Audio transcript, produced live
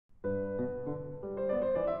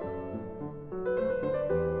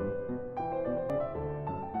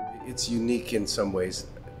It's unique in some ways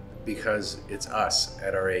because it's us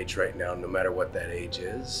at our age right now, no matter what that age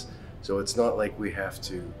is. So it's not like we have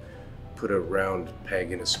to put a round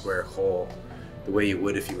peg in a square hole the way you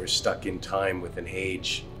would if you were stuck in time with an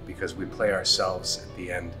age, because we play ourselves at the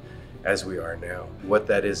end as we are now. What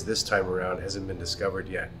that is this time around hasn't been discovered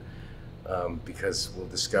yet, because we'll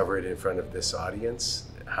discover it in front of this audience,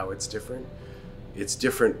 how it's different. It's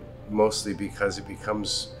different mostly because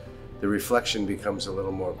the reflection becomes a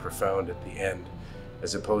little more profound at the end.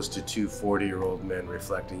 As opposed to two 40-year-old men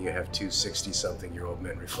reflecting, you have two 60-something-year-old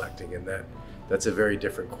men reflecting, and that's a very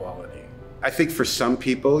different quality. I think for some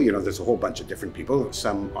people, there's a whole bunch of different people.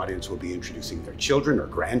 Some audience will be introducing their children or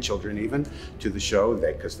grandchildren even to the show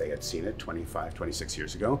because they had seen it 25, 26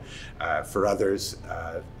 years ago. For others,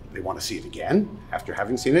 they want to see it again after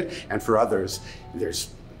having seen it. And for others,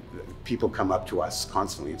 people come up to us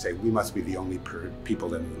constantly and say, we must be the only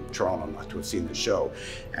people in Toronto not to have seen the show.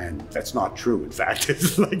 And that's not true. In fact,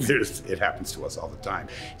 it's like it happens to us all the time.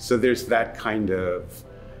 So there's that kind of,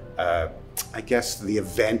 I guess, the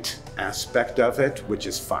event aspect of it, which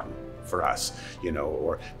is fun for us,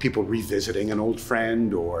 or people revisiting an old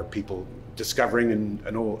friend, or people discovering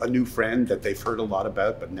a new friend that they've heard a lot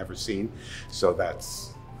about but never seen. So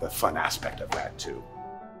that's the fun aspect of that too.